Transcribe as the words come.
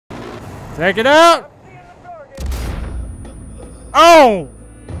Take it out! Oh!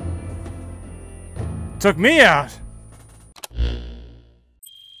 Took me out!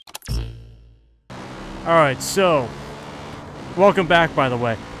 Alright, so... welcome back, by the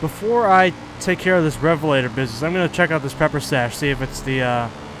way. Before I take care of this Revelator business, I'm gonna check out this pepper stash, see if it's the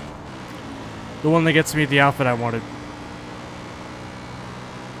one that gets me the outfit I wanted.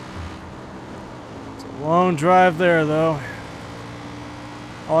 It's a long drive there, though.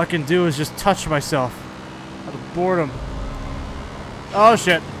 All I can do is just touch myself out of boredom. Oh,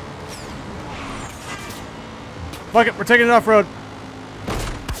 shit. Fuck it, we're taking it off-road.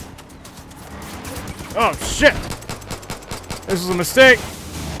 Oh, shit. This was a mistake.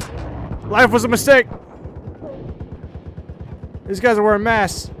 Life was a mistake. These guys are wearing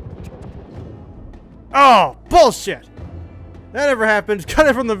masks. Oh, bullshit. That never happened. Cut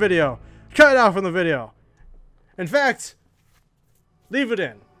it from the video. Cut it out from the video. In fact, leave it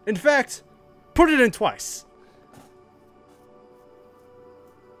in. In fact, put it in twice.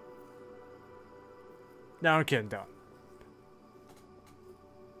 No, I'm kidding, don't.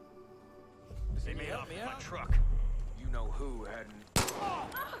 See me up my truck. You know who hadn't.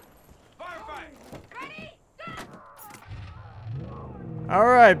 Firefight! Ready?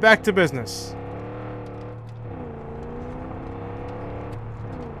 Alright, back to business.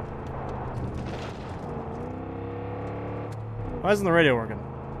 Why isn't the radio working?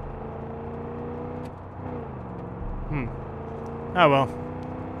 Oh well.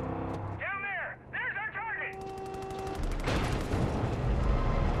 Down there! There's our target!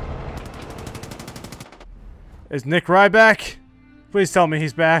 Is Nick Rye back? Please tell me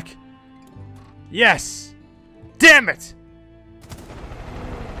he's back. Yes! Damn it!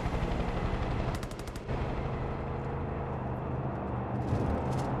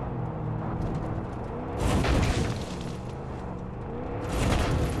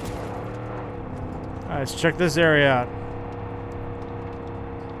 Alright, let's check this area out.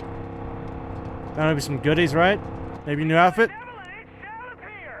 That'll be some goodies, right? Maybe a new outfit?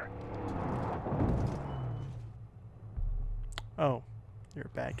 Oh, you're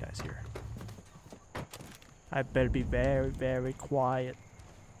bad guys here. I better be very, very quiet.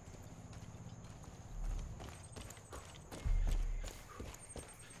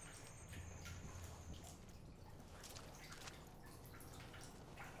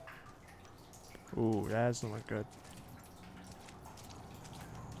 Ooh, that doesn't look good.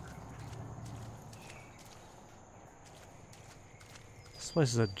 This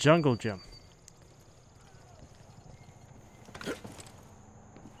place is a jungle gym.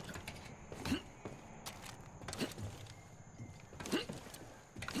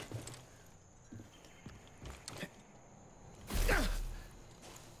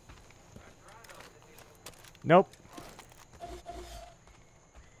 Nope.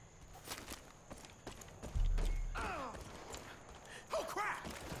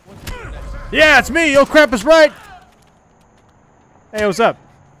 Yeah, it's me! Yo, crap is right! Hey, what's up?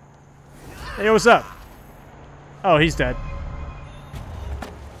 Hey, what's up? Oh, he's dead.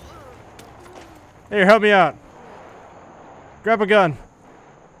 Here, help me out. Grab a gun.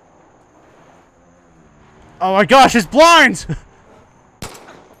 Oh my gosh, it's blind!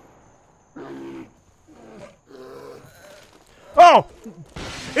 Oh!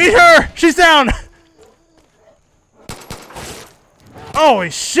 Eat her! She's down! Holy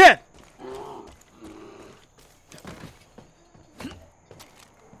shit!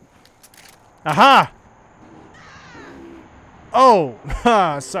 Aha! Oh!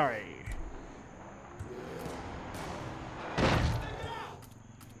 Ha! Sorry.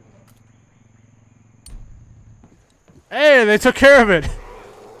 Hey, they took care of it!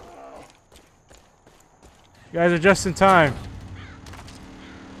 You guys are just in time.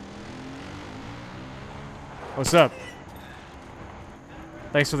 What's up?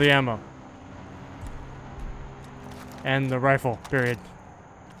 Thanks for the ammo. And the rifle, period.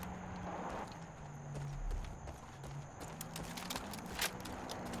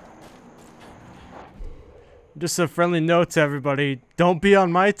 Just a friendly note to everybody, don't be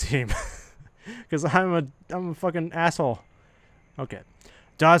on my team. Because I'm a fucking asshole. Okay.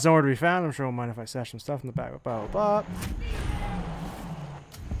 Dod's nowhere to be found. I'm sure he'll mind if I stash some stuff in the back. Blah, blah, blah.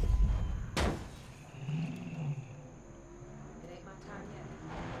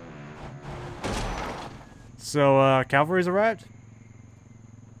 So, cavalry's arrived?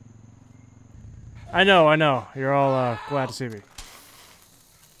 I know. You're all, glad to see me.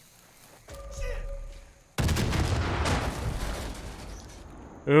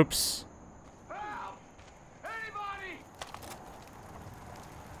 Oops. Help! Anybody!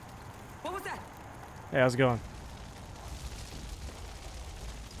 What was that? Hey, how's it going?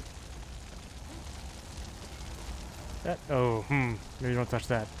 That, oh, maybe don't touch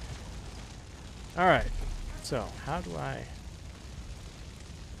that. Alright. So, how do I...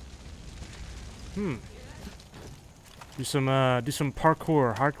 Do some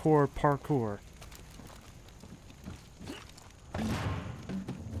parkour, hardcore parkour.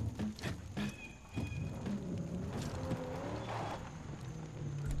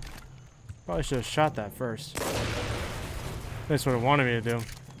 Probably should have shot that first. That's what it wanted me to do.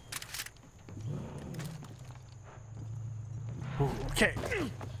 Ooh, okay.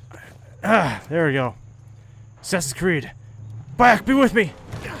 Ah, there we go. Assassin's Creed. Back, be with me!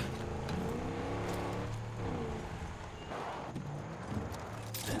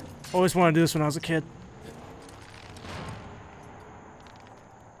 Always wanted to do this when I was a kid.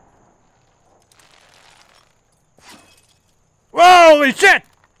 Holy shit!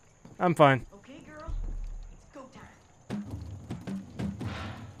 I'm fine. Okay, girl. It's go time.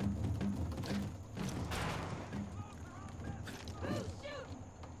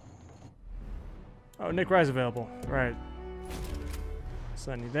 Oh, Nick Rye's available. Right.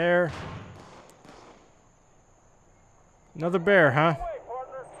 Sunny there. Another bear, huh?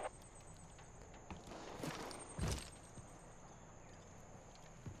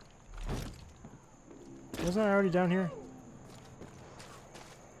 Wasn't I already down here?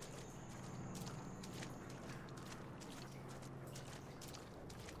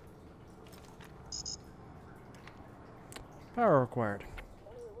 Power required.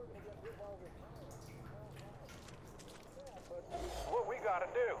 What we gotta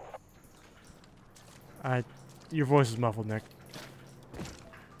do? Your voice is muffled, Nick.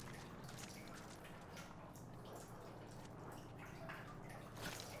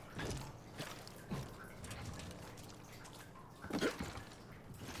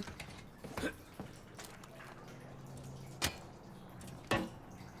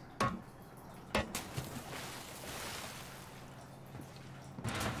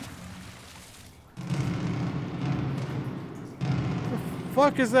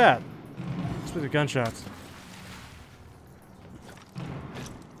 Fuck is that? It's with the gunshots.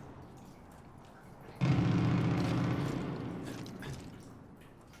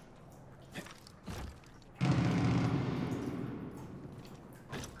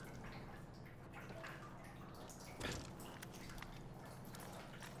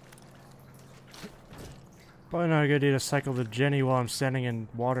 Probably not a good idea to cycle to Jenny while I'm standing in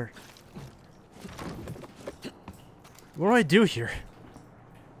water. What do I do here?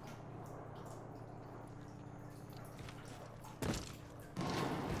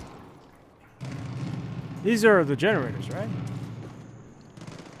 These are the generators, right?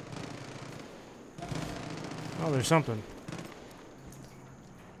 Oh, there's something.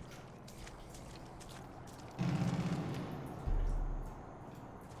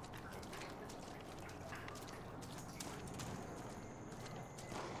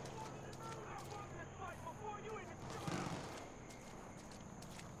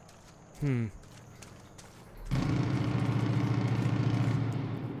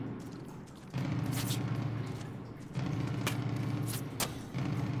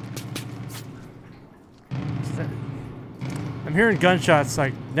 I'm hearing gunshots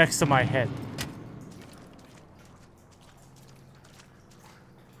like next to my head.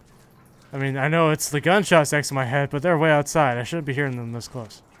 I mean, I know it's the gunshots next to my head, but they're way outside. I shouldn't be hearing them this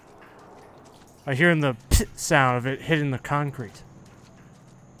close. I hear the pit sound of it hitting the concrete.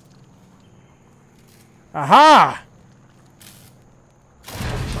 Aha!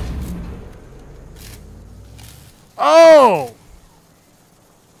 Oh!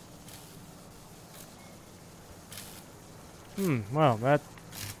 Well, that...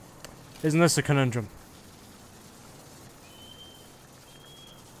 Isn't this a conundrum?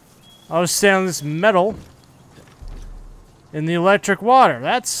 I'll just stay on this metal in the electric water.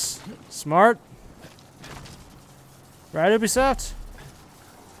 That's smart. Right, Ubisoft?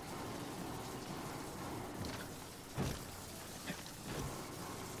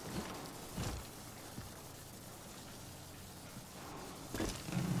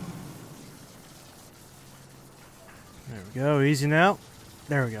 There we go, easy now.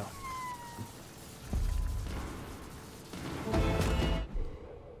 There we go.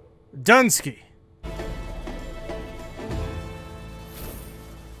 Dunsky.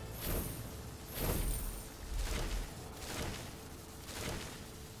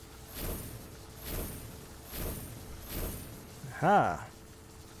 Aha.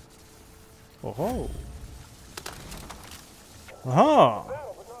 Oh ho. Aha.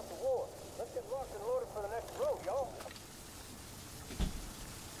 Battle, but not the war. Let's get locked and loaded for the next road, y'all.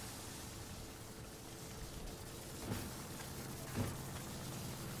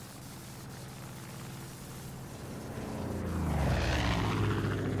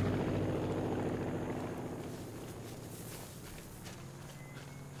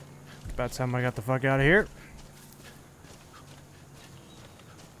 About time I got the fuck out of here.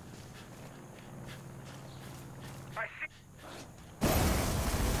 I see.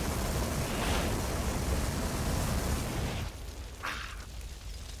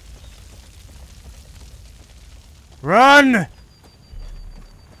 Run!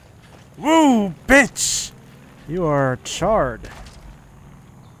 Woo, bitch! You are charred.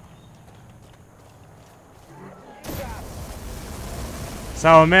 That's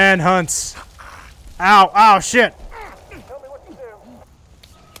how a man hunts. Ow, ow, shit! Tell me what to do.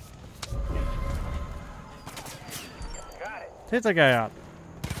 Got it. Hit that guy out.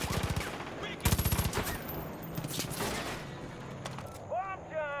 Bomb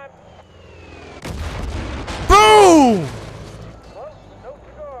time. Boom! Well, no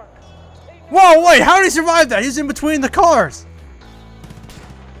cigar. Whoa, wait, how did he survive that? He's in between the cars.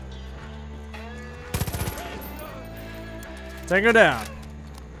 Take her down.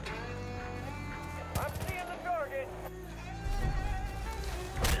 I'm seeing the target.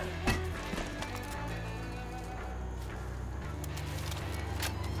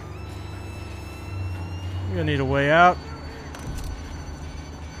 We're gonna need a way out.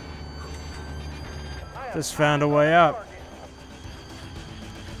 Just found a way out.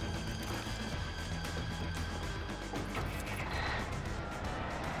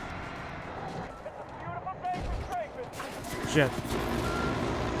 Beautiful day for strafing. Shit.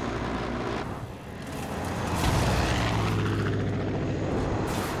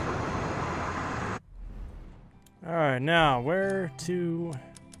 Alright, now where to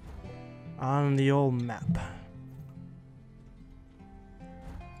on the old map?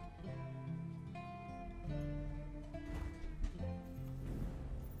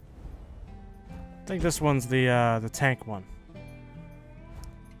 I think this one's the tank one.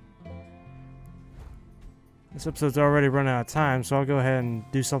 This episode's already run out of time, so I'll go ahead and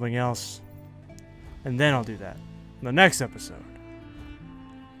do something else. And then I'll do that. In the next episode.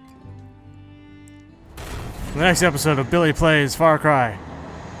 The next episode of Billy Plays Far Cry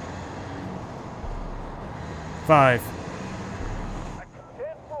 5. 10-4.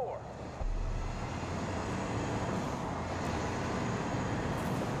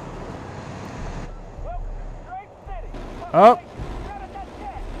 Welcome to Straight City. Oh! Shot at that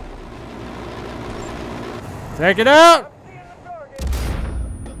jet. Take it out! I'm seeing the target.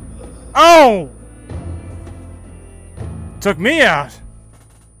 Oh! Took me out!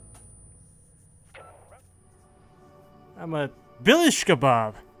 I'm a Billish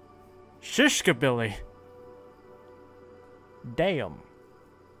kebab. Shishka Billy. Damn.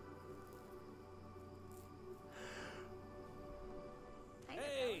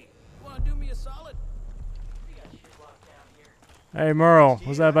 Hey, wanna do me a solid? Hey Merle,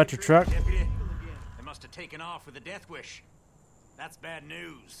 was that about your truck? Deputy, they must have taken off with the DEATHWISH. That's bad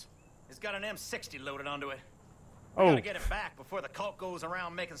news. It's got an M60 loaded onto it. We Oh, gotta get it back before the cult goes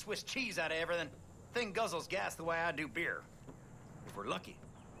around making Swiss cheese out of everything. Thing guzzles gas the way I do beer. If we're lucky,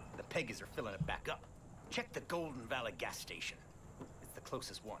 the Peggies are filling it back up. Check the Golden Valley gas station. It's the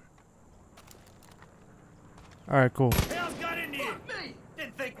closest one. alright, cool. Who else got into you? Me!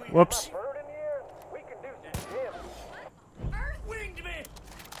 Didn't think we... Whoops. Bird in the air. We can do some damage. Winged me!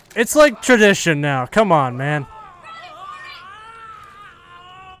 It's like tradition now. Come on, man.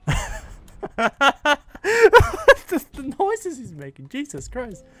 The noises he's making. Jesus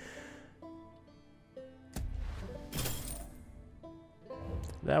Christ.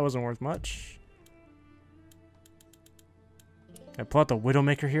 That wasn't worth much. I pull out the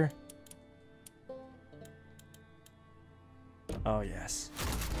Widowmaker here. Oh, yes.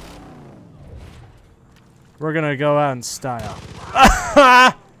 We're gonna go out in style.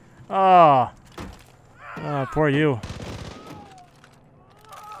 Oh. Oh, poor you.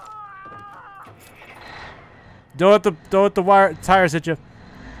 Don't let the wire tires hit you.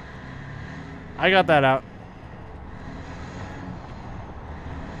 I got that out.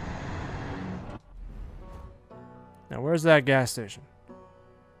 Now, where's that gas station?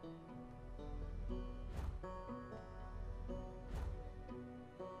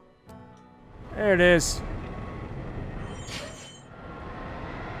 There it is.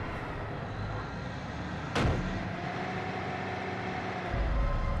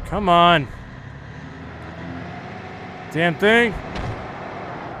 Come on. Damn thing.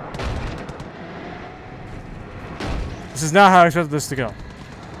 This is not how I expected this to go.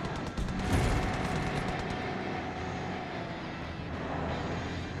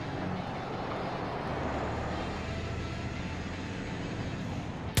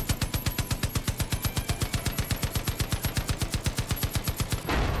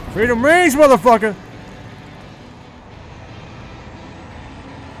 Freedom rings, motherfucker!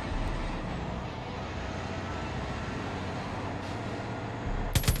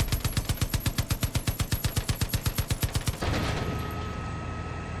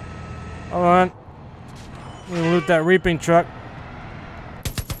 Hold on. I'm gonna loot that reaping truck.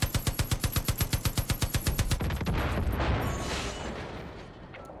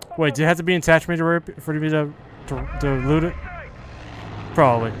 Wait, do you have to be in attachment for me to loot it?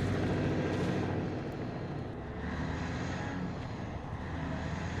 Probably.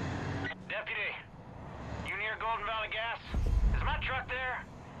 Deputy, you near Golden Valley Gas? Is my truck there?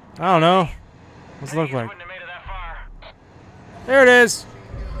 I don't know. What's it look You like? wouldn't have made it that far. There it is.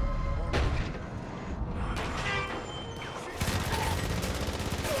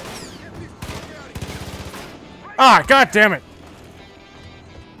 Ah, god damn it.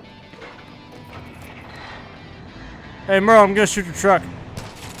 Hey Merle, I'm gonna shoot your truck.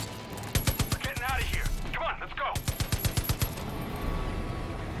 We're getting out of here. Come on, let's go.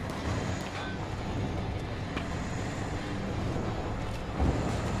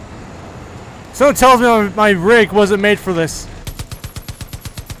 Someone tells me my rig wasn't made for this.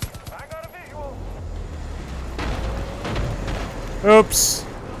 I got a visual. Oops.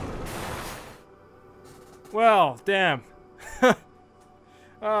 Well, damn.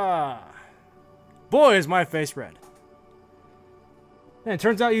 Ah. Boy, is my face red. And it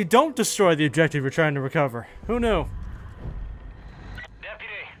turns out you don't destroy the objective you're trying to recover. Who knew?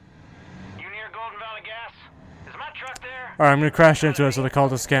 Deputy, you near Golden Valley Gas? Is my truck there? Alright, I'm gonna crash into it so the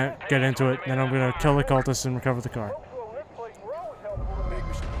cultists can't get into it. Then I'm gonna kill the cultists and recover the car.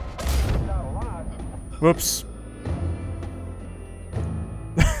 Whoops.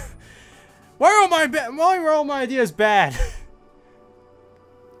 Why are all my ideas bad?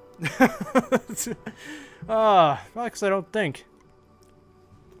 Probably because I don't think.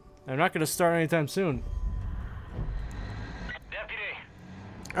 I'm not gonna start anytime soon. Deputy,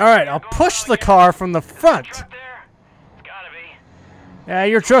 Alright, I'll push the car from the front. truck there? It's gotta be. Yeah,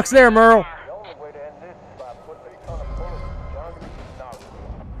 your truck's there, Merle. The only way to end this is by putting these on a bullet.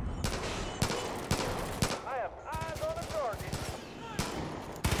 I have eyes on the target.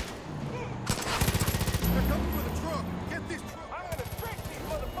 They're coming for the truck. Get this truck. I'm gonna trick these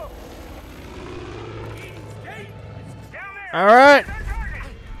motherfuckers. Down there. Alright.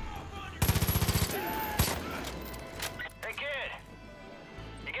 Hey kid,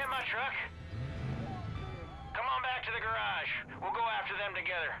 you get my truck? Come on back to the garage. We'll go after them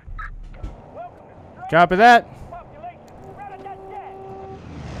together. Copy that.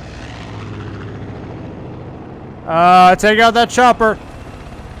 Take out that chopper.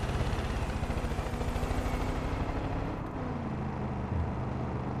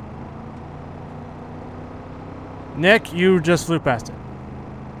 Nick, you just flew past it.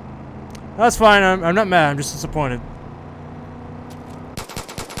 That's fine. I'm not mad. I'm just disappointed.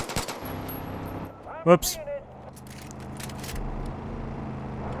 Whoops.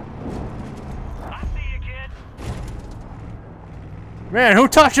 I see you, kid. Man, who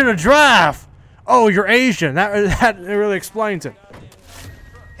taught you to drive? Oh, you're Asian. That really explains it.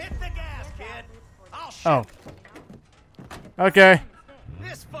 Hit the gas, kid. I'll shoot. Oh. Okay.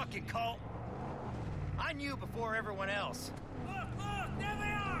 This fucking cult. I knew before everyone else. Look, there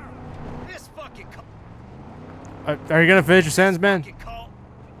they are. This fucking cult. Are you gonna finish your sentence, man? Fucking cult.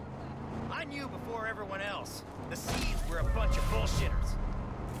 I knew before everyone else. The seeds were a bunch of bullshitters.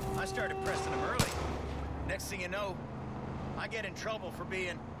 I started pressing them early. Next thing you know, I get in trouble for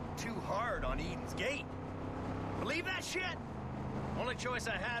being too hard on Eden's Gate. Believe that shit? Only choice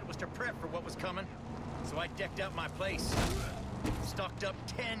I had was to prep for what was coming. So I decked out my place. Stocked up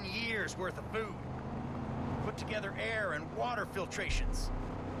 10 years worth of food. Put together air and water filtrations.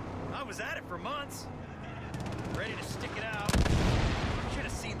 I was at it for months. Ready to stick it out. Should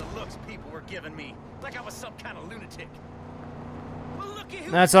have seen the looks people were giving me. Like I was some kind of lunatic. Well, looky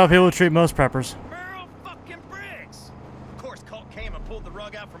who. That's how people treat most preppers. Merle fucking Briggs. Of course, Colt came and pulled the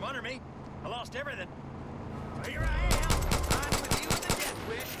rug out from under me. I lost everything. But here I am. I'm with you in the death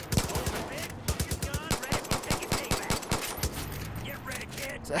wish. Hold the big fucking gun, ready for taking payback. Get ready,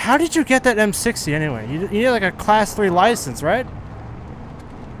 kid. How did you get that M60 anyway? You need like a class 3 license, right?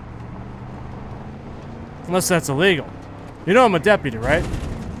 Unless that's illegal. You know I'm a deputy, right?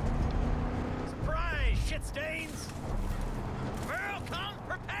 Surprise, shit stains. Merle, come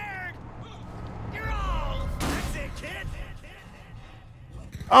prepared. You're all. That's it, kid.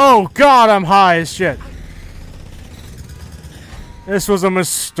 Oh god, I'm high as shit. This was a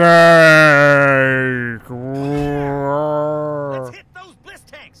mistake. Let's hit those bliss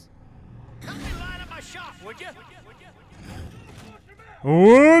tanks. Help me line up my shop, would you?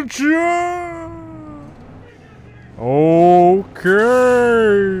 Would ya? Okay.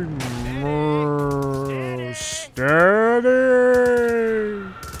 Steady.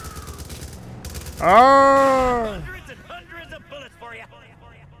 Ah. Hundreds and hundreds of bullets for you.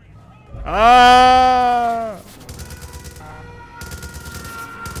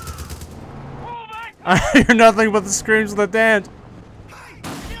 I hear nothing but the screams of the damned.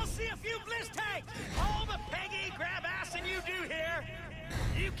 You'll see a few bliss tags. All the peggy grab assing you do here,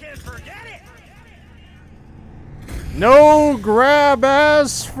 you can forget it. No grab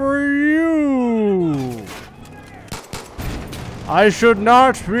ass for you. I should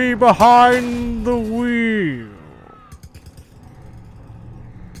not be behind the wheel.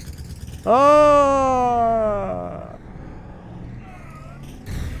 Ah.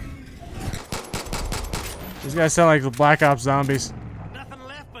 These guys sound like the Black Ops zombies. Nothing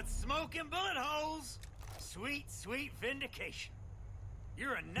left but smoke and bullet holes. Sweet, sweet vindication.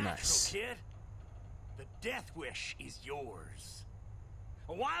 You're a natural, Nice. kid. The death wish is yours.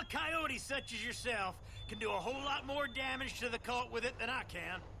 A wild coyote such as yourself can do a whole lot more damage to the cult with it than I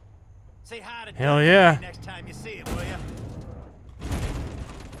can. Say hi to Hell Doug yeah. next time you see him, will ya?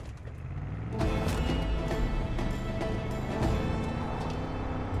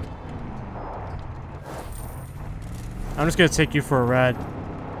 I'm just gonna take you for a ride.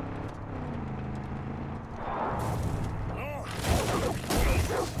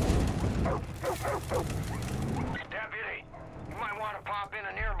 Deputy, you might want to pop in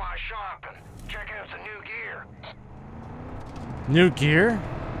a nearby shop and check out some new gear. New gear?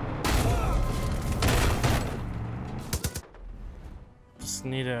 Just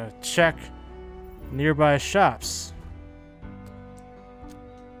need to check nearby shops.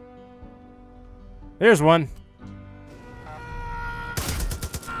 There's one.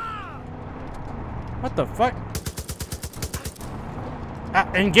 What the fuck?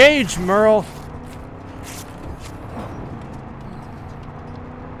 Engage, Merle!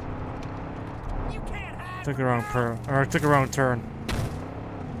 Took the wrong took a wrong turn.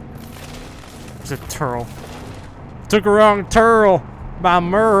 It's a turl. Took a wrong turl by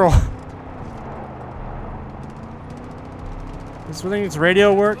Merle. This thing, it's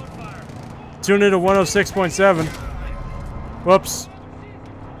radio work. Tune into 106.7. Whoops.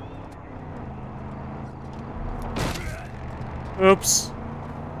 Oops.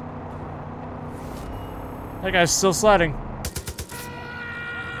 That guy's still sliding.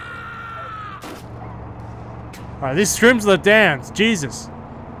 Alright, these screams of the dance. Jesus.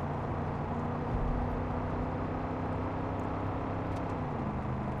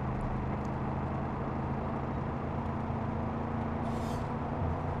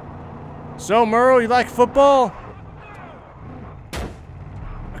 So, Merle, you like football?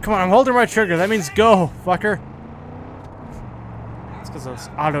 Come on, I'm holding my trigger. That means go, fucker. It's because of this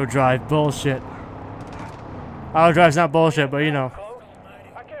auto drive bullshit. Auto drive's not bullshit, but you know.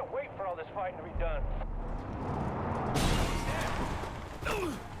 I can't wait for all this fighting to be done.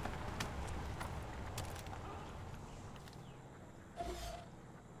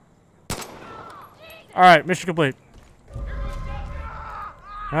 Alright, mission complete.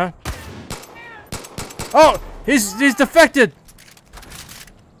 Huh? Oh! He's defected!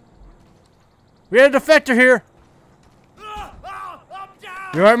 We had a defector here!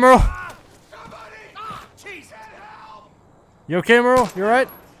 You alright, Merle? You okay, Merle? You alright?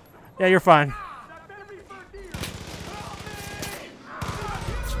 Yeah, you're fine.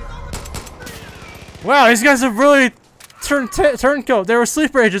 Wow, these guys have really turncoat. They were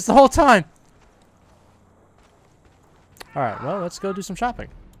sleeper agents the whole time. Alright, well, let's go do some shopping.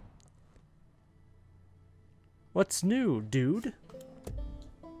 What's new, dude?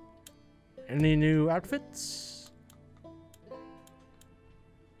 Any new outfits?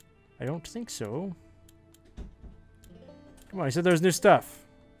 I don't think so. Come on, you said there's new stuff.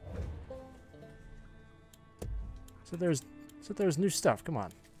 Said there's new stuff. Come on.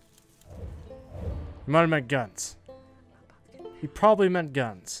 He might have meant guns. He probably meant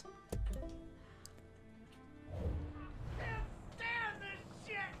guns.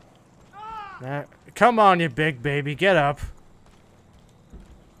 Come on, you big baby, get up.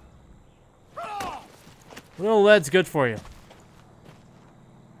 A little lead's good for you.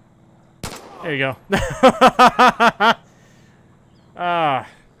 There you go.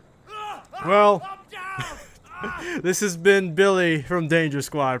 Well, this has been Billy from Danger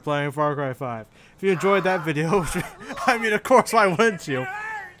Squad playing Far Cry 5. If you enjoyed that video, I mean, of course, why wouldn't you?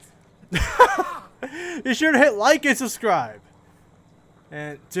 Be sure to hit like and subscribe.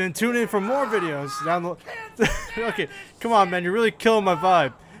 And tune in for more videos down the... Okay, come on, man, you're really killing my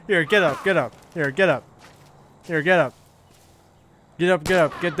vibe. Here, get up, get up. Here, get up. Here, get up. Get up, get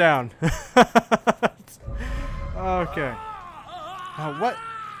up, get down. Okay. What?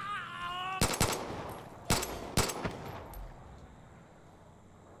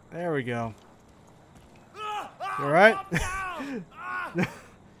 There we go. You alright?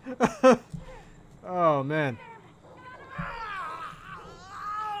 Oh man.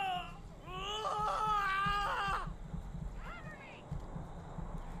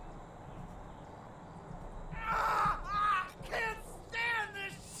 Can't stand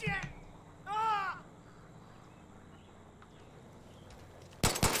this shit! Ah!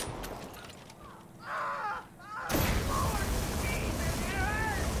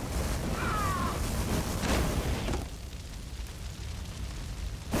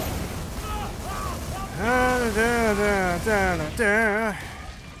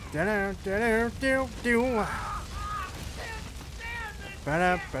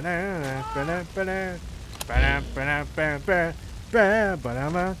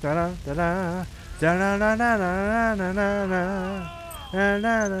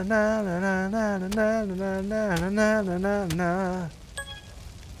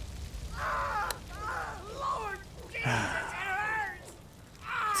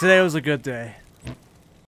 Today was a good day.